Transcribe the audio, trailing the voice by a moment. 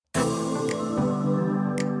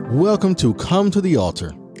Welcome to Come to the Altar,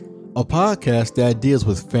 a podcast that deals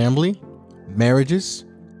with family, marriages,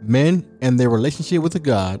 men and their relationship with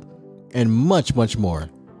God, and much, much more.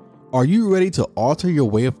 Are you ready to alter your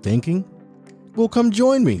way of thinking? Well, come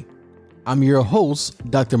join me. I'm your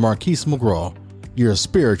host, Dr. Marquise McGraw, your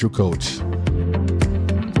spiritual coach.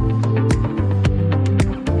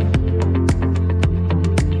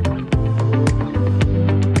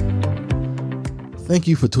 Thank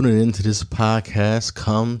you for tuning in to this podcast,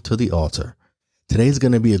 Come to the Altar. Today's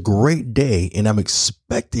going to be a great day, and I'm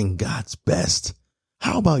expecting God's best.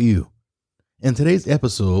 How about you? In today's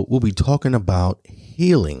episode, we'll be talking about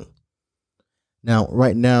healing. Now,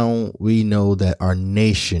 right now, we know that our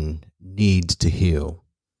nation needs to heal.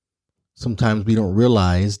 Sometimes we don't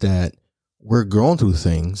realize that we're going through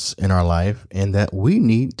things in our life and that we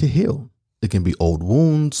need to heal. It can be old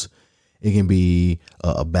wounds. It can be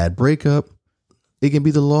a bad breakup. It can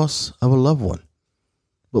be the loss of a loved one.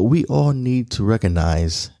 But we all need to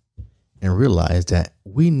recognize and realize that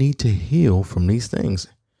we need to heal from these things.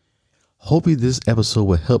 Hopefully this episode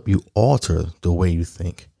will help you alter the way you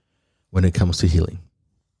think when it comes to healing.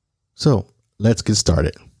 So let's get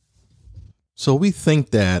started. So we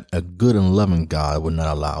think that a good and loving God would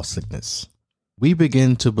not allow sickness. We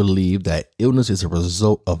begin to believe that illness is a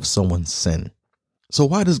result of someone's sin. So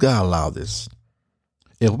why does God allow this?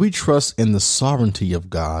 If we trust in the sovereignty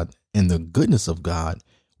of God and the goodness of God,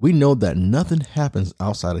 we know that nothing happens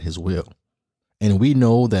outside of his will. And we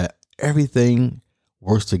know that everything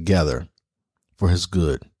works together for his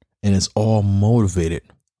good, and it's all motivated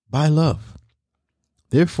by love.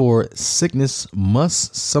 Therefore, sickness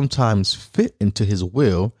must sometimes fit into his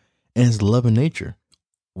will and his loving nature.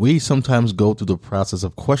 We sometimes go through the process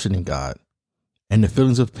of questioning God and the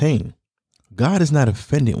feelings of pain. God is not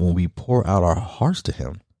offended when we pour out our hearts to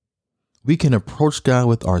him. We can approach God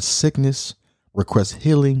with our sickness, request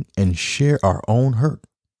healing, and share our own hurt.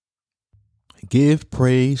 Give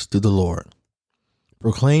praise to the Lord.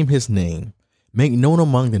 Proclaim his name. Make known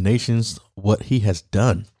among the nations what he has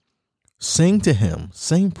done. Sing to him.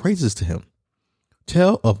 Sing praises to him.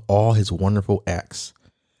 Tell of all his wonderful acts.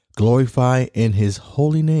 Glorify in his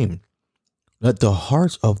holy name. Let the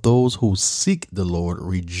hearts of those who seek the Lord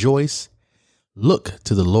rejoice. Look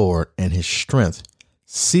to the Lord and his strength.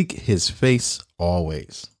 Seek his face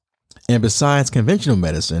always. And besides conventional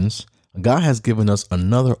medicines, God has given us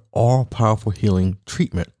another all-powerful healing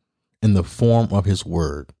treatment in the form of his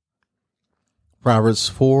word. Proverbs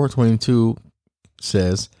 4:22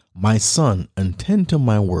 says, My son, attend to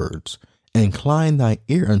my words, incline thy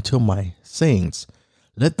ear unto my sayings.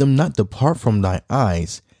 Let them not depart from thy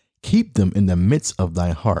eyes. Keep them in the midst of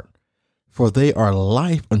thy heart. For they are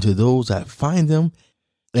life unto those that find them,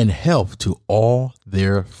 and health to all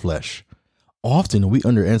their flesh. Often we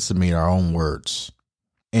underestimate our own words.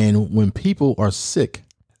 And when people are sick,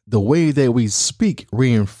 the way that we speak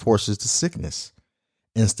reinforces the sickness.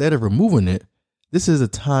 Instead of removing it, this is a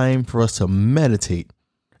time for us to meditate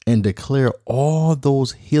and declare all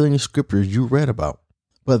those healing scriptures you read about.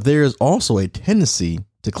 But there is also a tendency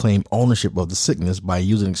to claim ownership of the sickness by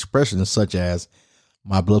using expressions such as,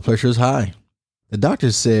 my blood pressure is high. The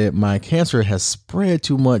doctor said my cancer has spread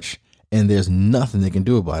too much and there's nothing they can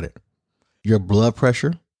do about it. Your blood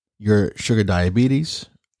pressure, your sugar diabetes,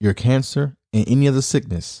 your cancer, and any other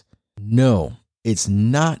sickness. No, it's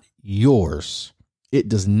not yours. It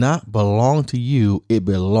does not belong to you. It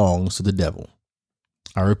belongs to the devil.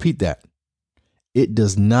 I repeat that. It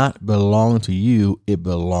does not belong to you. It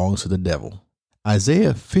belongs to the devil.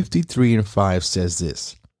 Isaiah 53:5 says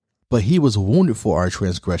this. But he was wounded for our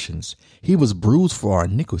transgressions. He was bruised for our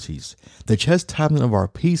iniquities. The chastisement of our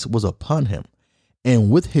peace was upon him. And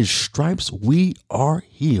with his stripes we are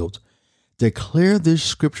healed. Declare this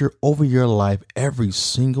scripture over your life every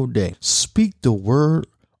single day. Speak the word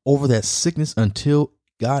over that sickness until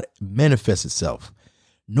God manifests itself.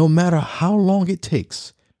 No matter how long it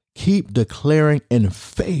takes, keep declaring in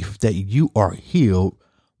faith that you are healed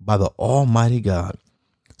by the Almighty God.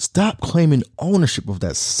 Stop claiming ownership of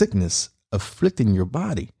that sickness afflicting your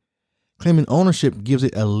body. Claiming ownership gives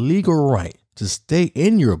it a legal right to stay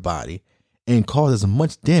in your body and cause as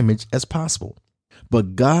much damage as possible.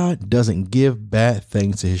 But God doesn't give bad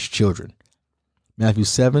things to his children. Matthew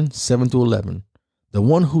 7:7-11. The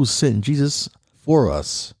one who sent Jesus for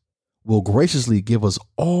us will graciously give us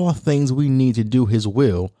all things we need to do his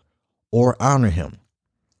will or honor him.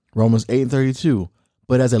 Romans 8:32.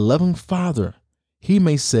 But as a loving father, he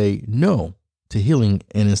may say no to healing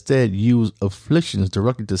and instead use afflictions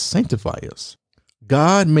directly to sanctify us.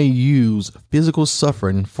 God may use physical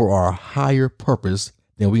suffering for our higher purpose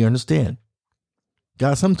than we understand.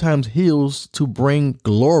 God sometimes heals to bring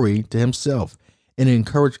glory to himself and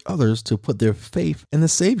encourage others to put their faith in the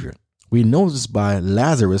Savior. We know this by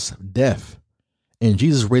Lazarus' death and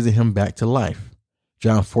Jesus raising him back to life.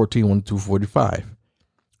 John 14, 1-45.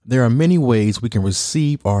 There are many ways we can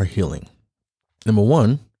receive our healing. Number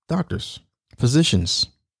one, doctors, physicians.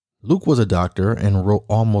 Luke was a doctor and wrote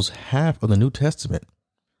almost half of the New Testament.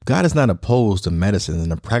 God is not opposed to medicine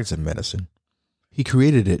and the practice of medicine. He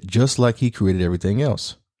created it just like he created everything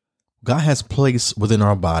else. God has placed within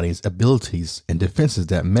our bodies abilities and defenses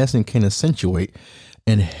that medicine can accentuate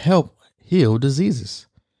and help heal diseases.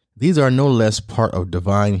 These are no less part of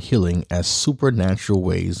divine healing as supernatural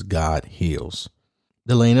ways God heals.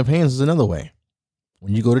 The laying of hands is another way.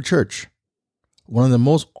 When you go to church, one of the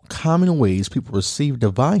most common ways people receive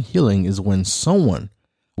divine healing is when someone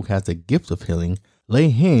who has the gift of healing lay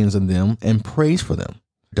hands on them and prays for them.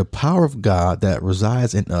 The power of God that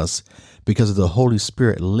resides in us because of the Holy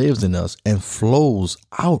Spirit lives in us and flows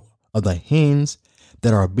out of the hands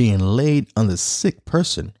that are being laid on the sick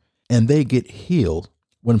person, and they get healed.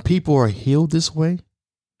 When people are healed this way,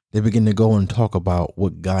 they begin to go and talk about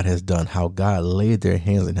what God has done, how God laid their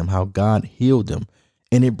hands on him, how God healed them,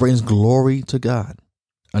 and it brings glory to God.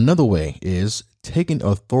 Another way is taking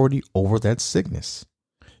authority over that sickness.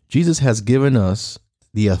 Jesus has given us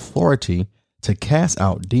the authority to cast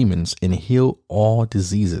out demons and heal all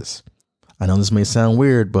diseases. I know this may sound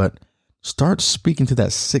weird, but start speaking to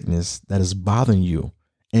that sickness that is bothering you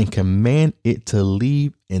and command it to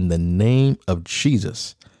leave in the name of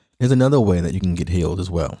Jesus. There's another way that you can get healed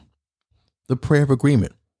as well. The prayer of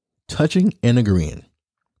agreement, touching and agreeing.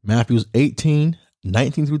 Matthew 18,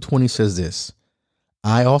 19-20 says this,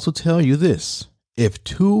 I also tell you this, if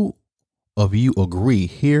two of you agree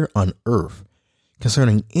here on earth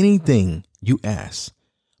concerning anything you ask,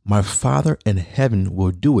 my Father in heaven will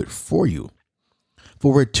do it for you.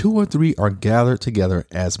 For where 2 or 3 are gathered together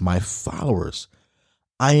as my followers,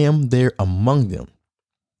 I am there among them.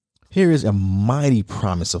 Here is a mighty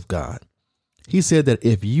promise of God. He said that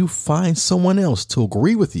if you find someone else to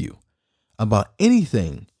agree with you about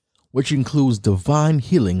anything, which includes divine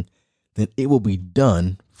healing, then it will be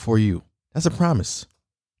done for you. That's a promise.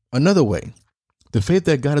 Another way, the faith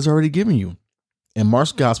that God has already given you. In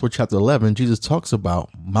Mark's Gospel, chapter 11, Jesus talks about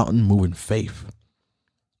mountain moving faith.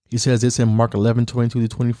 He says this in Mark 11,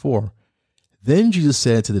 22-24. Then Jesus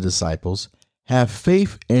said to the disciples, have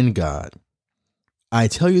faith in God. I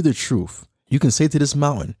tell you the truth. You can say to this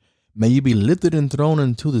mountain, may you be lifted and thrown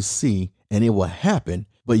into the sea, and it will happen,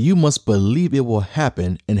 but you must believe it will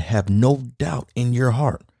happen and have no doubt in your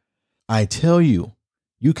heart. I tell you,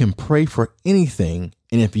 you can pray for anything,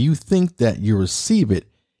 and if you think that you receive it,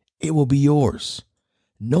 it will be yours.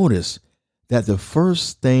 Notice that the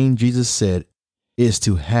first thing Jesus said is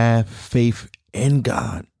to have faith in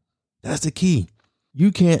God. That's the key.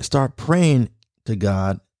 You can't start praying to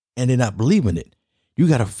God and then not believing it. You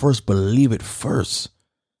got to first believe it first.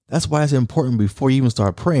 That's why it's important before you even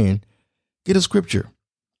start praying, get a scripture,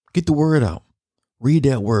 get the word out, read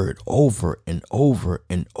that word over and over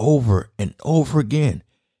and over and over again.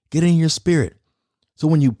 Get in your spirit. So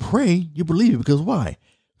when you pray, you believe it, because why?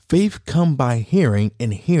 Faith comes by hearing,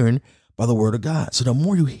 and hearing by the word of God. So the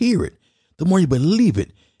more you hear it, the more you believe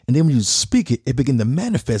it. And then when you speak it, it begins to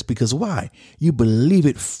manifest, because why? You believe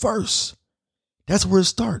it first. That's where it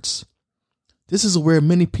starts. This is where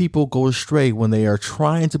many people go astray when they are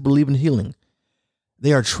trying to believe in healing.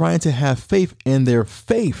 They are trying to have faith in their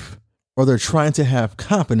faith, or they're trying to have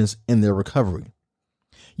confidence in their recovery.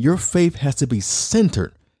 Your faith has to be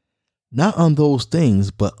centered, not on those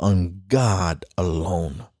things, but on God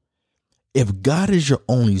alone. If God is your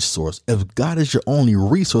only source, if God is your only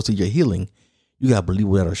resource of your healing, you got to believe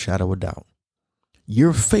without a shadow of a doubt.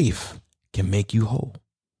 Your faith can make you whole.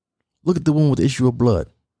 Look at the woman with the issue of blood.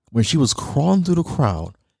 When she was crawling through the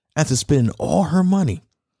crowd after spending all her money,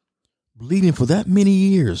 bleeding for that many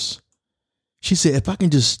years, she said, if I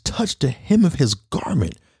can just touch the hem of his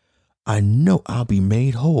garment, I know I'll be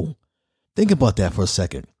made whole. Think about that for a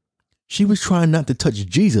second. She was trying not to touch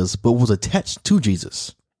Jesus, but was attached to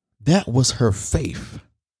Jesus. That was her faith.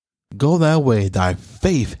 Go thy way, thy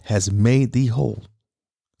faith has made thee whole.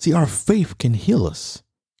 See, our faith can heal us.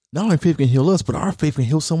 Not only faith can heal us, but our faith can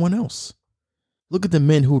heal someone else. Look at the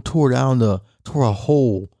men who tore a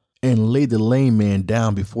hole and laid the lame man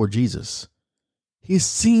down before Jesus. He's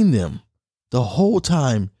seen them the whole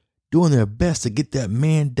time doing their best to get that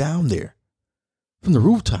man down there from the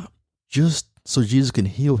rooftop, just so Jesus can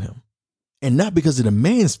heal him. And not because of the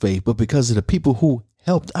man's faith, but because of the people who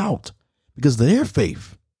helped out. Because of their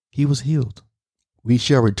faith, he was healed. We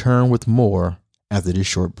shall return with more after this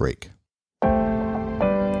short break.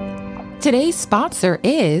 Today's sponsor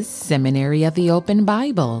is Seminary of the Open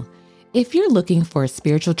Bible. If you're looking for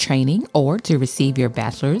spiritual training or to receive your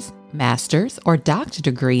bachelor's, master's, or doctorate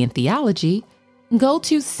degree in theology, go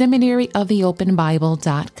to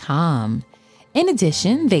seminaryoftheopenbible.com. In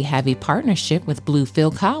addition, they have a partnership with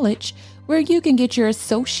Bluefield College where you can get your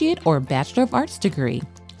associate or Bachelor of Arts degree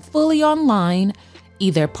fully online,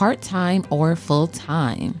 either part-time or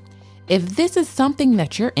full-time. If this is something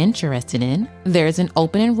that you're interested in, there's an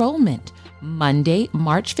open enrollment Monday,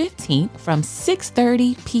 March 15th from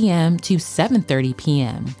 6:30 p.m. to 7:30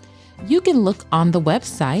 p.m. You can look on the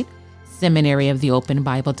website,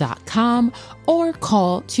 seminaryoftheopenbible.com, or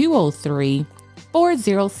call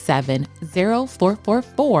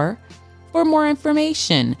 203-407-0444 for more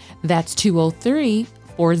information. That's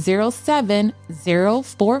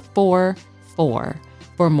 203-407-0444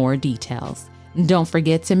 for more details. Don't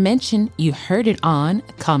forget to mention you heard it on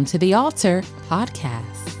Come to the Altar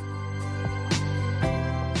podcast.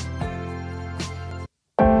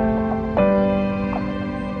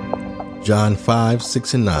 John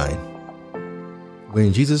 5:6-9.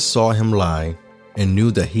 When Jesus saw him lie and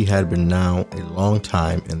knew that he had been now a long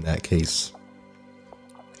time in that case,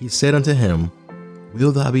 he said unto him,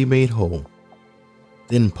 Will thou be made whole?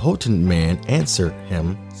 The impotent man answered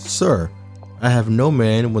him, Sir, I have no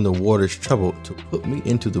man when the water is troubled to put me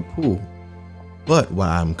into the pool. But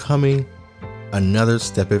while I am coming, another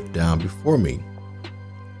steppeth down before me.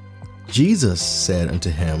 Jesus said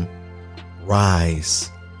unto him,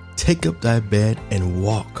 Rise, take up thy bed and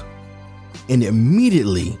walk. And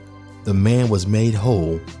immediately the man was made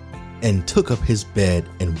whole and took up his bed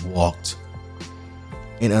and walked.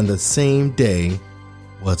 And on the same day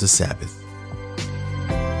was the Sabbath.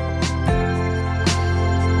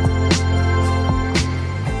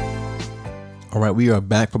 All right, we are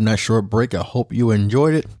back from that short break. I hope you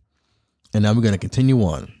enjoyed it. And now we're going to continue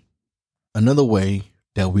on. Another way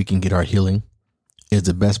that we can get our healing is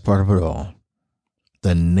the best part of it all.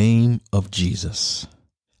 The name of Jesus.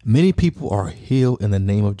 Many people are healed in the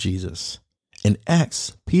name of Jesus. In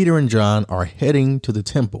Acts, Peter and John are heading to the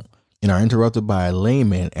temple and are interrupted by a lame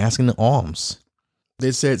man asking alms.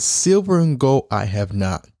 They said, Silver and gold I have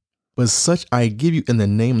not, but such I give you in the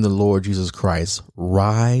name of the Lord Jesus Christ.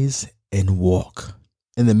 Rise and walk.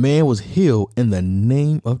 And the man was healed in the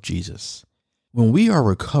name of Jesus. When we are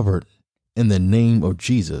recovered in the name of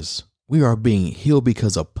Jesus, we are being healed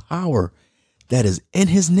because of power that is in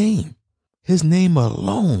his name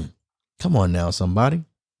alone. Come on now, somebody.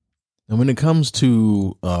 And when it comes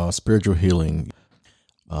to spiritual healing,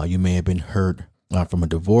 you may have been hurt from a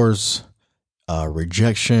divorce,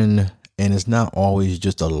 rejection, and it's not always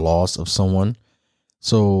just a loss of someone.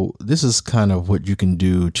 So this is kind of what you can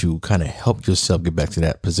do to kind of help yourself get back to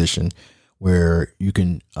that position where you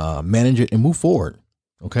can manage it and move forward.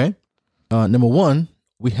 Okay. Number one,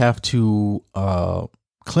 we have to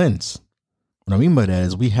cleanse. What I mean by that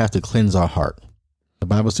is we have to cleanse our heart. The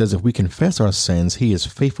Bible says if we confess our sins, he is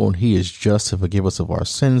faithful and he is just to forgive us of our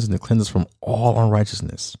sins and to cleanse us from all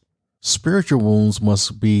unrighteousness. Spiritual wounds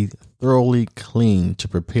must be thoroughly cleaned to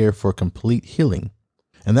prepare for complete healing.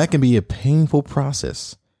 And that can be a painful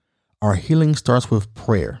process. Our healing starts with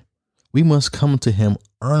prayer. We must come to him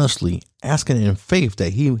earnestly, asking in faith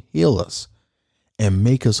that he will heal us and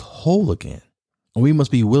make us whole again. And we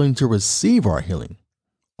must be willing to receive our healing.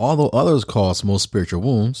 Although others cause most spiritual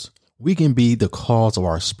wounds, we can be the cause of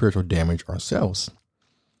our spiritual damage ourselves.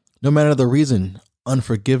 No matter the reason,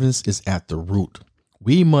 unforgiveness is at the root.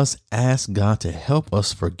 We must ask God to help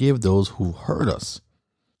us forgive those who hurt us.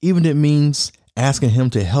 Even it means asking him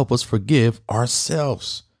to help us forgive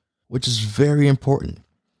ourselves, which is very important.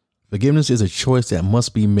 Forgiveness is a choice that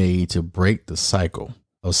must be made to break the cycle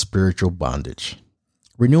of spiritual bondage.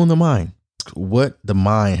 Renewing the mind. What the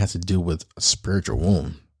mind has to do with a spiritual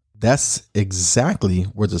wound. That's exactly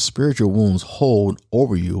where the spiritual wounds hold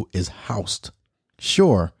over you is housed.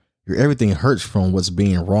 Sure, your everything hurts from what's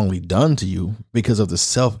being wrongly done to you because of the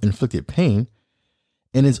self-inflicted pain,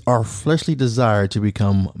 and it's our fleshly desire to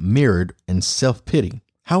become mirrored in self-pity.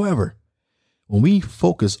 However, when we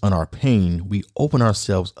focus on our pain, we open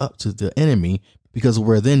ourselves up to the enemy because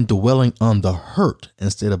we're then dwelling on the hurt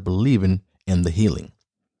instead of believing in the healing.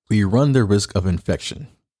 We run the risk of infection.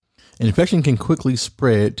 Infection can quickly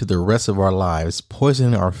spread to the rest of our lives,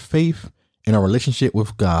 poisoning our faith and our relationship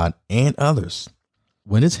with God and others.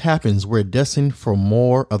 When this happens, we're destined for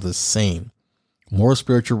more of the same, more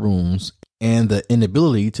spiritual wounds, and the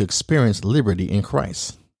inability to experience liberty in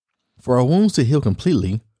Christ. For our wounds to heal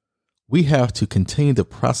completely, we have to continue the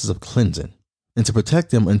process of cleansing and to protect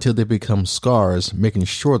them until they become scars, making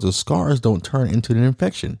sure the scars don't turn into an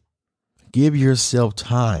infection. Give yourself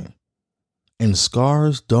time. and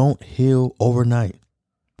scars don't heal overnight.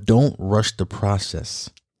 Don't rush the process.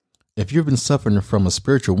 If you've been suffering from a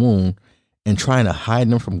spiritual wound and trying to hide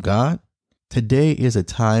them from God, today is a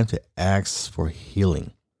time to ask for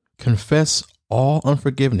healing. Confess all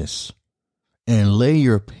unforgiveness and lay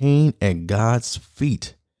your pain at God's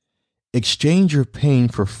feet. Exchange your pain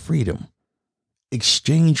for freedom.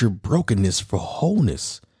 Exchange your brokenness for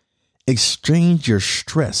wholeness. Exchange your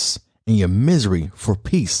stress and your misery for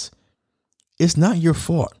peace. It's not your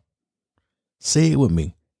fault. Say it with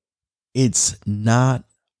me. It's not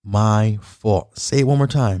my fault. Say it one more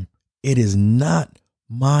time. It is not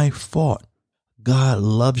my fault. God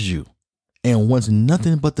loves you and wants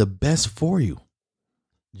nothing but the best for you.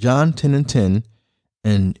 John 10:10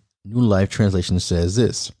 in New Life Translation says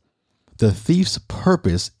this: the thief's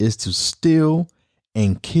purpose is to steal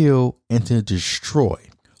and kill and to destroy.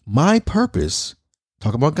 My purpose,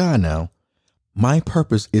 talk about God now, my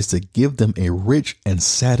purpose is to give them a rich and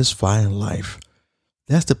satisfying life.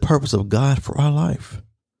 That's the purpose of God for our life,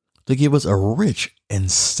 to give us a rich and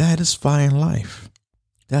satisfying life.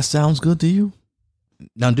 That sounds good to you?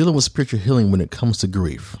 Now, dealing with spiritual healing when it comes to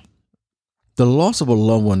grief. The loss of a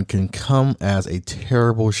loved one can come as a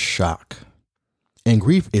terrible shock. And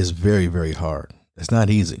grief is very, very hard. It's not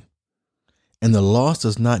easy. And the loss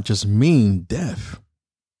does not just mean death.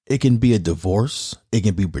 It can be a divorce. It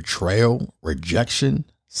can be betrayal, rejection,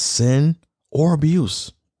 sin, or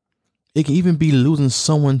abuse. It can even be losing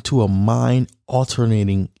someone to a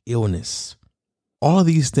mind-alternating illness. All of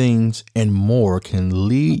these things and more can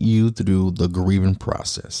lead you through the grieving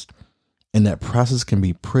process. And that process can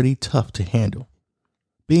be pretty tough to handle.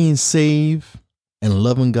 Being saved and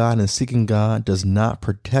loving God and seeking God does not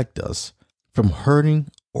protect us from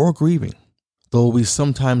hurting or grieving, though we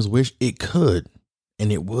sometimes wish it could,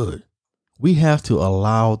 and it would. We have to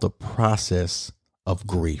allow the process of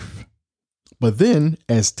grief. But then,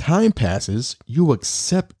 as time passes, you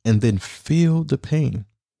accept and then feel the pain.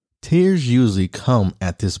 Tears usually come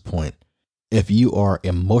at this point if you are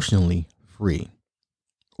emotionally free,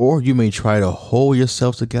 or you may try to hold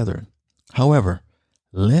yourself together. However,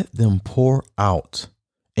 let them pour out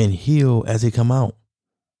and heal as they come out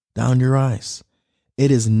down your eyes.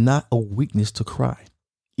 It is not a weakness to cry.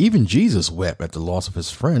 Even Jesus wept at the loss of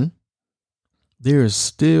his friend. There is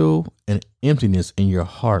still an emptiness in your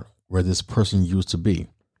heart where this person used to be.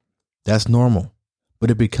 That's normal, but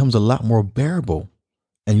it becomes a lot more bearable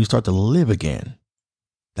and you start to live again.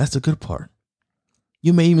 That's the good part.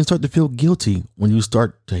 You may even start to feel guilty when you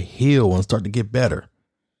start to heal and start to get better.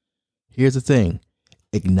 Here's the thing.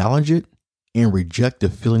 Acknowledge it and reject the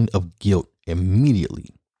feeling of guilt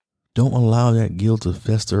immediately. Don't allow that guilt to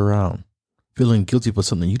fester around, feeling guilty for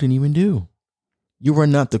something you didn't even do. You are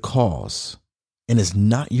not the cause, and it's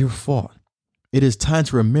not your fault. It is time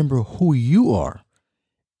to remember who you are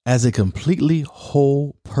as a completely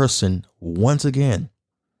whole person once again.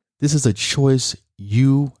 This is a choice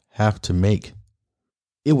you have to make.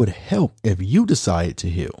 It would help if you decided to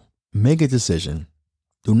heal. Make a decision.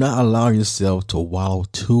 Do not allow yourself to wallow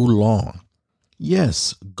too long.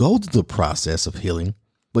 Yes, go through the process of healing,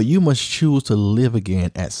 but you must choose to live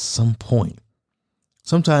again at some point.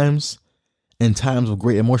 Sometimes, in times of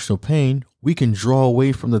great emotional pain, we can draw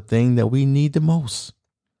away from the thing that we need the most.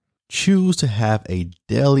 Choose to have a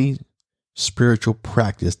daily spiritual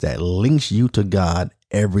practice that links you to God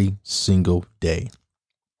every single day.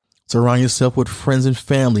 Surround yourself with friends and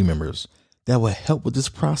family members that will help with this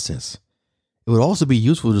process. It would also be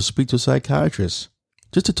useful to speak to a psychiatrist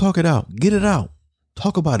just to talk it out, get it out,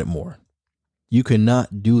 talk about it more. You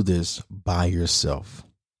cannot do this by yourself.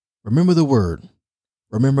 Remember the word.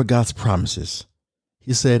 Remember God's promises.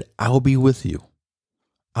 He said, I will be with you.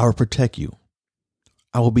 I will protect you.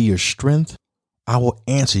 I will be your strength. I will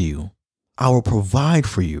answer you. I will provide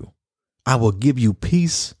for you. I will give you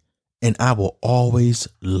peace, and I will always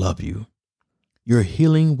love you. Your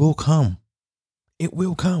healing will come. It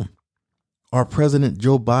will come. Our President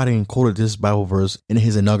Joe Biden quoted this Bible verse in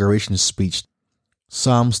his inauguration speech,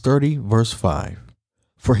 Psalms 30, verse 5.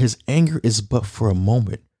 For his anger is but for a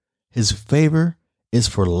moment. His favor is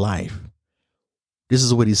for life. This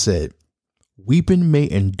is what he said. Weeping may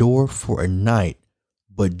endure for a night,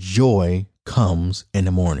 but joy comes in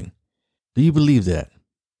the morning. Do you believe that?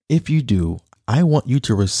 If you do, I want you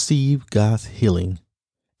to receive God's healing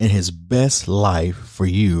and his best life for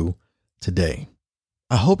you today.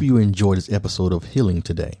 I hope you enjoyed this episode of Healing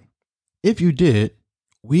today. If you did,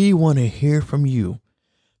 we want to hear from you.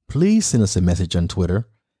 Please send us a message on Twitter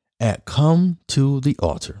at Come to the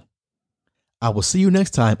Altar. I will see you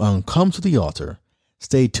next time on Come to the Altar.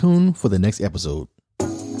 Stay tuned for the next episode.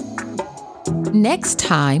 Next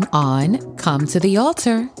time on Come to the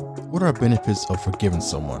Altar. What are benefits of forgiving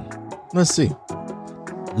someone? Let's see.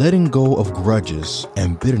 Letting go of grudges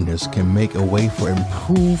and bitterness can make a way for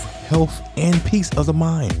improved health and peace of the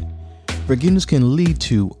mind. Forgiveness can lead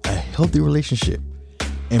to a healthy relationship,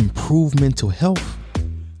 improved mental health,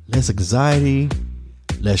 less anxiety,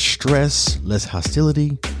 less stress, less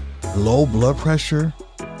hostility, low blood pressure,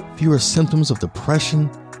 fewer symptoms of depression,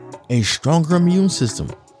 a stronger immune system,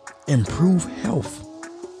 improved health,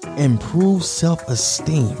 improved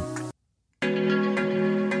self-esteem.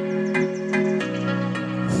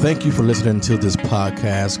 Thank you for listening to this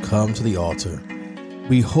podcast, Come to the Altar.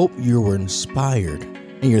 We hope you were inspired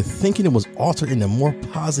and you're thinking it was altered in a more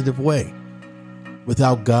positive way.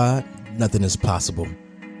 Without God, nothing is possible.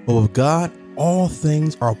 But with God, all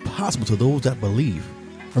things are possible to those that believe.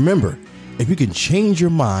 Remember, if you can change your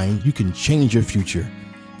mind, you can change your future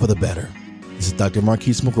for the better. This is Dr.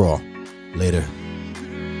 Marquise McGraw. Later.